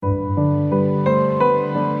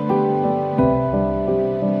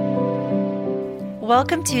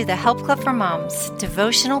Welcome to the Help Club for Moms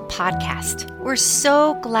Devotional Podcast. We're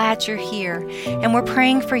so glad you're here, and we're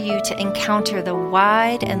praying for you to encounter the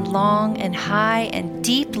wide and long and high and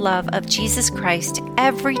deep love of Jesus Christ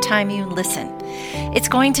every time you listen. It's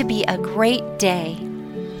going to be a great day.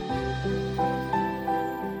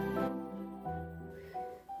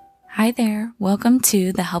 Hi there. Welcome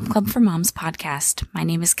to the Help Club for Moms podcast. My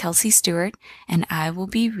name is Kelsey Stewart, and I will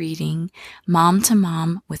be reading Mom to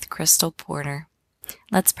Mom with Krystle Porter.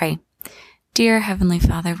 Let's pray. Dear Heavenly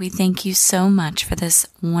Father, we thank you so much for this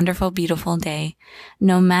wonderful, beautiful day.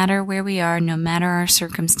 No matter where we are, no matter our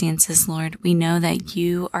circumstances, Lord, we know that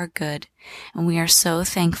you are good, and we are so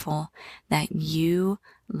thankful that you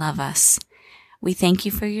love us. We thank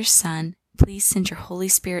you for your Son. Please send your Holy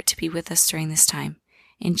Spirit to be with us during this time.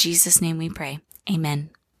 In Jesus' name we pray.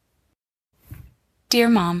 Amen. Dear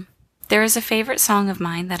Mom, there is a favorite song of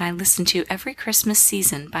mine that I listen to every Christmas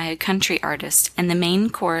season by a country artist, and the main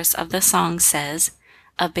chorus of the song says,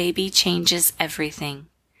 "A baby changes everything."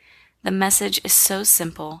 The message is so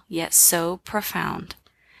simple, yet so profound.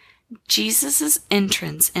 Jesus'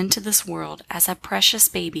 entrance into this world as a precious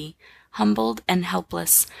baby, humbled and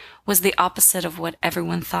helpless, was the opposite of what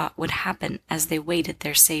everyone thought would happen as they waited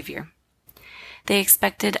their Savior. They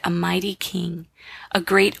expected a mighty king, a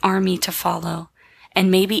great army to follow, and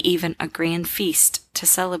maybe even a grand feast to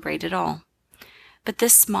celebrate it all. But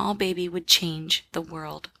this small baby would change the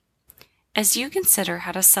world. As you consider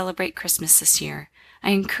how to celebrate Christmas this year,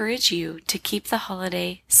 I encourage you to keep the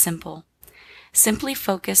holiday simple, simply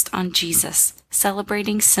focused on Jesus,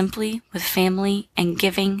 celebrating simply with family and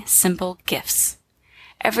giving simple gifts.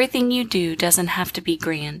 Everything you do doesn't have to be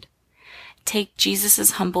grand. Take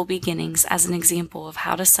Jesus' humble beginnings as an example of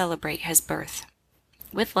how to celebrate his birth.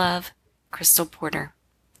 With love, Krystle Porter.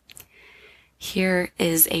 Here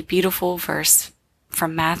is a beautiful verse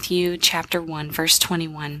from Matthew chapter 1, verse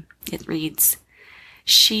 21. It reads,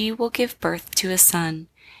 "She will give birth to a son,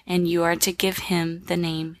 and you are to give him the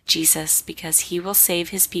name Jesus, because he will save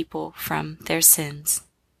his people from their sins."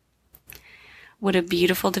 What a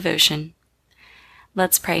beautiful devotion.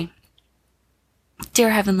 Let's pray.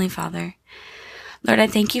 Dear Heavenly Father, Lord, I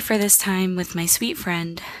thank you for this time with my sweet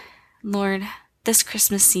friend. Lord, this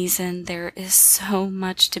Christmas season, there is so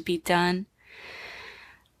much to be done.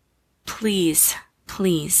 Please,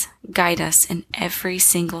 please guide us in every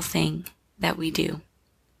single thing that we do.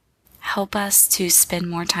 Help us to spend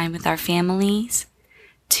more time with our families,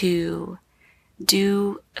 to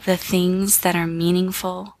do the things that are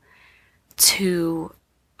meaningful, to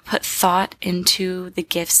put thought into the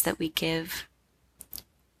gifts that we give.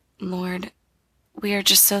 Lord, we are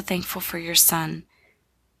just so thankful for your Son.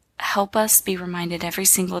 Help us be reminded every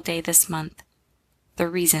single day this month, the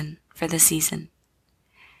reason for the season.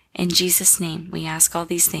 In Jesus' name, we ask all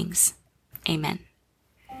these things. Amen.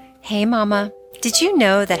 Hey Mama, did you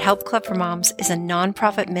know that Help Club for Moms is a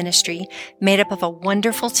nonprofit ministry made up of a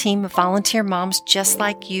wonderful team of volunteer moms just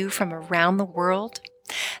like you from around the world?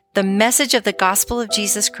 The message of the gospel of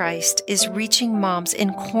Jesus Christ is reaching moms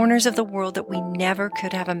in corners of the world that we never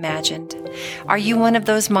could have imagined. Are you one of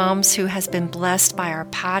those moms who has been blessed by our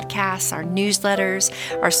podcasts, our newsletters,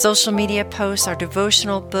 our social media posts, our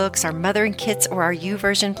devotional books, our mothering kits, or our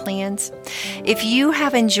YouVersion plans? If you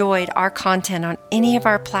have enjoyed our content on any of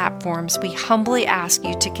our platforms, we humbly ask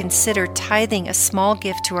you to consider tithing a small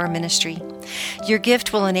gift to our ministry. Your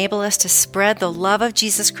gift will enable us to spread the love of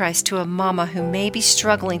Jesus Christ to a mama who may be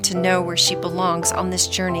struggling to know where she belongs on this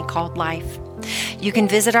journey called life. You can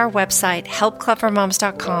visit our website,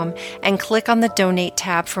 helpclubformoms.com, and click on the Donate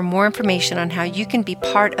tab for more information on how you can be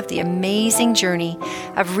part of the amazing journey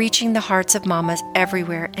of reaching the hearts of mamas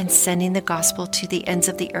everywhere and sending the gospel to the ends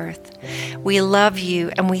of the earth. We love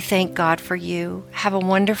you and we thank God for you. Have a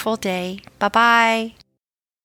wonderful day. Bye-bye.